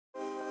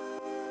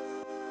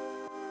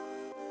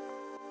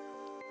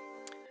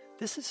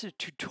This is a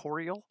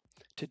tutorial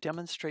to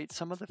demonstrate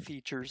some of the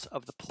features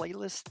of the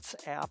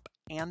Playlists app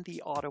and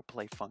the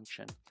Autoplay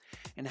function,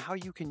 and how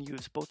you can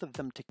use both of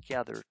them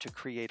together to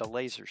create a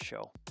laser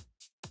show.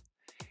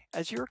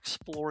 As you're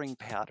exploring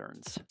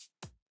patterns,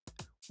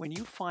 when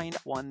you find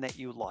one that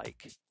you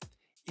like,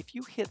 if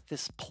you hit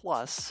this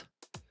plus,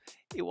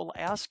 it will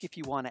ask if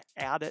you want to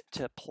add it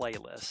to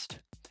playlist,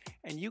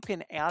 and you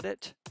can add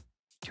it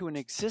to an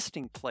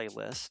existing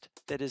playlist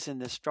that is in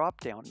this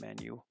drop-down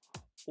menu,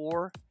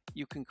 or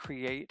you can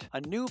create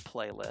a new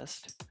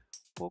playlist.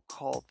 We'll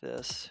call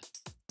this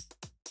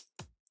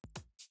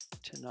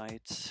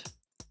Tonight's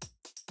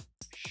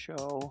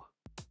Show.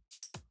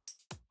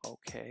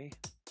 Okay,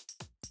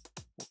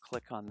 we'll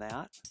click on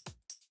that.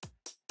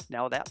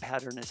 Now that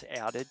pattern is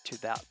added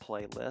to that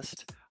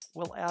playlist.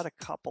 We'll add a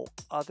couple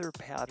other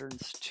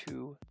patterns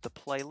to the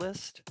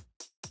playlist.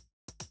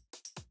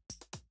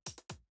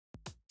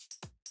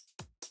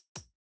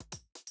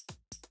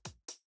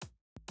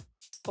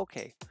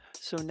 Okay,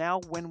 so now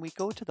when we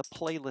go to the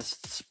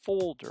playlists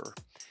folder,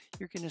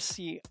 you're going to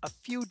see a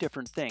few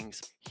different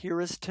things.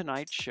 Here is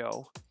Tonight's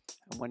Show,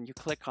 and when you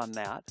click on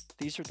that,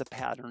 these are the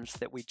patterns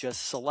that we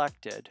just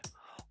selected.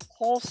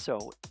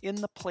 Also, in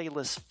the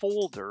playlist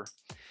folder,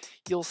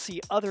 you'll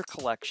see other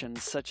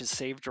collections such as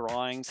saved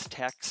drawings,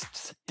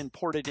 texts,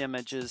 imported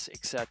images,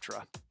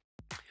 etc.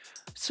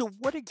 So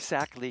what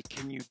exactly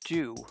can you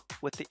do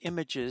with the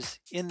images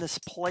in this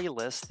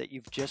playlist that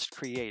you've just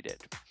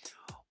created?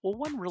 Well,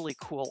 one really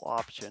cool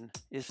option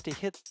is to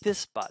hit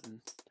this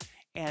button,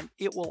 and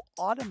it will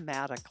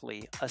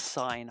automatically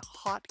assign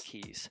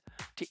hotkeys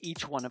to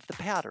each one of the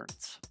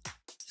patterns.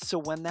 So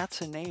when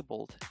that's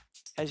enabled,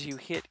 as you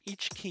hit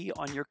each key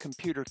on your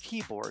computer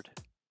keyboard,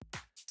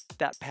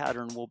 that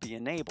pattern will be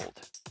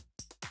enabled.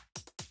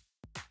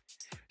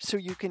 So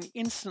you can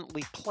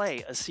instantly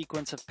play a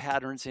sequence of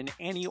patterns in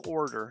any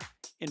order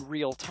in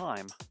real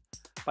time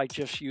by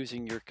just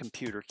using your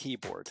computer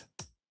keyboard.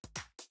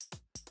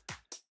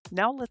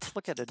 Now let's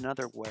look at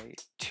another way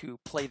to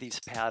play these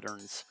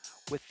patterns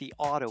with the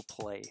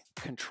autoplay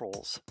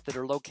controls that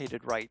are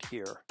located right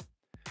here.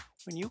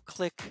 When you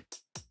click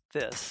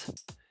this,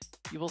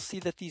 you will see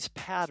that these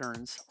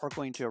patterns are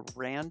going to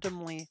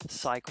randomly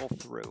cycle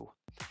through,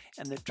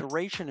 and the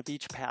duration of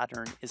each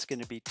pattern is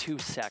going to be 2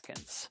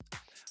 seconds.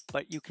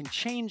 But you can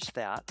change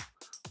that.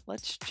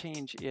 Let's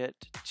change it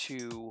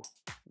to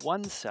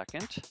 1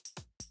 second.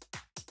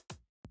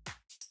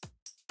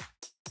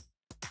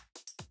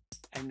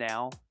 And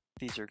now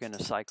these are going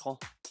to cycle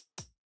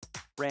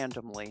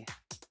randomly,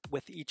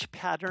 with each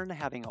pattern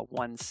having a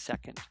 1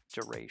 second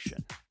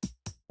duration.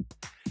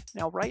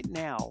 Now, right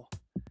now,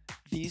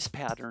 these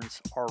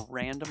patterns are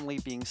randomly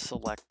being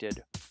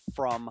selected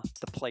from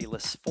the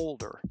playlist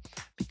folder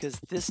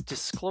because this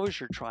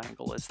disclosure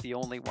triangle is the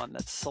only one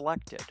that's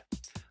selected.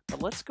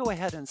 But let's go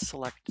ahead and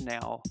select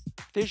now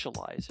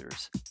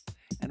visualizers.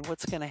 And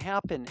what's going to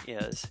happen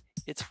is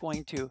it's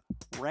going to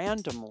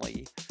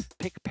randomly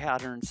pick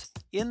patterns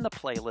in the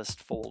playlist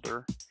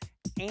folder,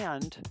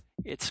 and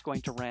it's going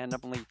to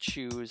randomly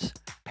choose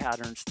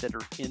patterns that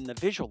are in the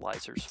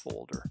visualizers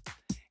folder.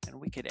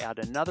 And we could add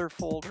another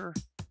folder,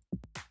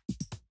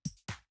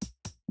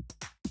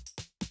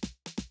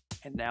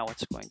 and now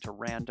it's going to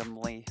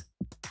randomly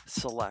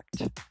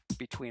select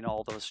between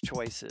all those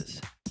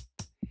choices.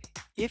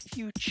 If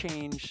you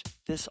change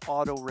this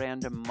auto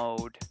random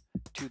mode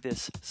to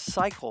this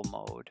cycle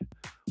mode,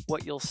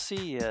 what you'll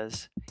see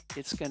is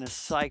it's going to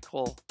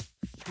cycle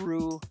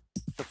through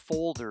the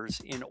folders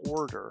in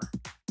order,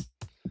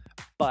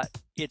 but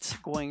it's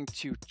going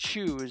to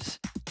choose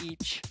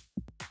each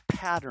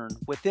pattern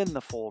within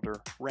the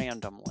folder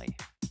randomly.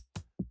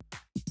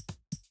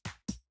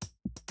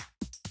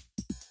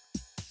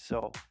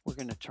 So we're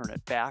going to turn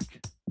it back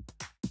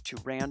to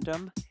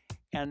random,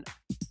 and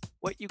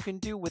what you can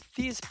do with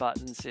these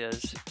buttons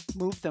is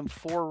move them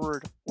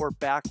forward or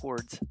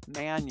backwards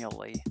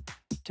manually.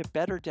 To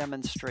better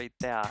demonstrate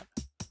that,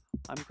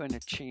 I'm going to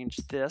change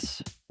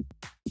this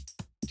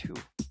to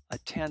a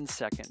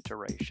 10-second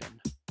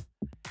duration.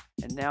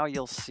 And now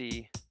you'll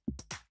see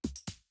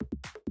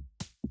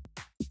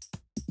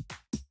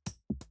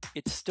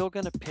it's still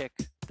going to pick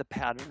the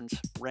patterns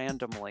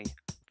randomly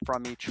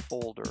from each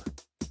folder,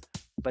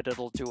 but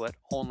it'll do it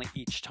only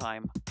each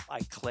time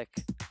I click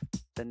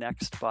the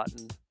next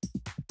button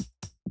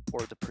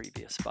or the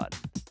previous button.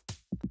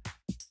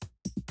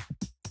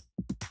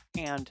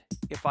 And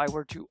if I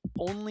were to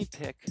only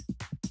pick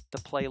the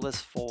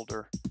playlist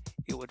folder,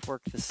 it would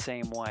work the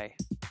same way.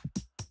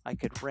 I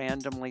could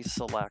randomly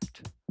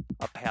select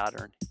a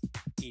pattern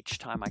each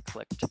time I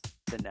clicked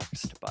the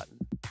next button.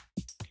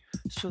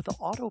 So the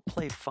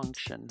autoplay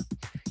function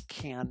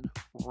can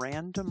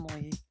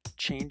randomly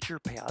change your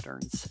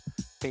patterns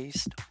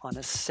based on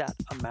a set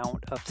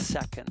amount of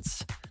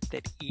seconds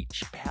that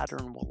each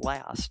pattern will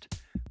last,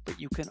 but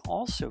you can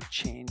also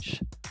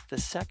change the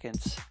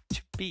seconds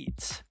to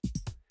beats.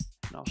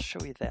 And I'll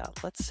show you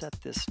that. Let's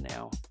set this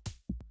now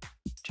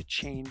to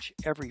change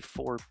every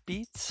 4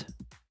 beats.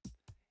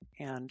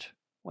 And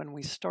when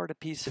we start a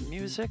piece of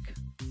music,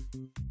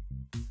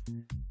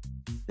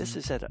 This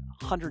is at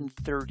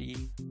 130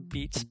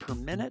 beats per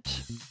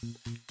minute,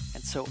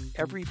 and so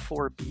every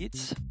 4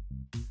 beats,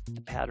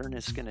 the pattern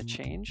is going to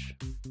change.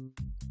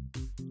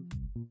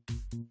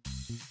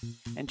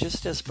 And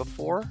just as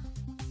before,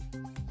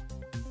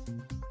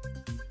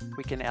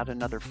 we can add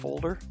another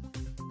folder.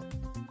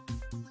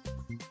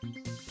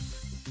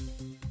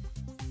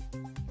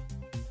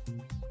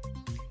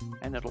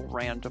 And it'll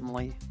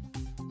randomly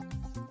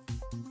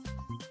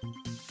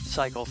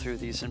cycle through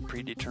these in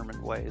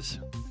predetermined ways.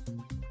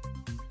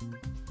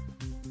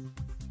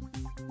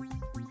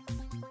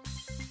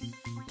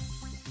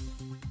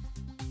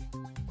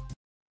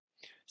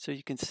 So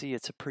you can see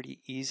it's a pretty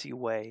easy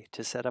way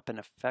to set up an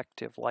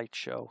effective light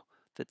show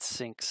that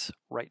syncs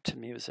right to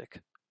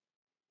music.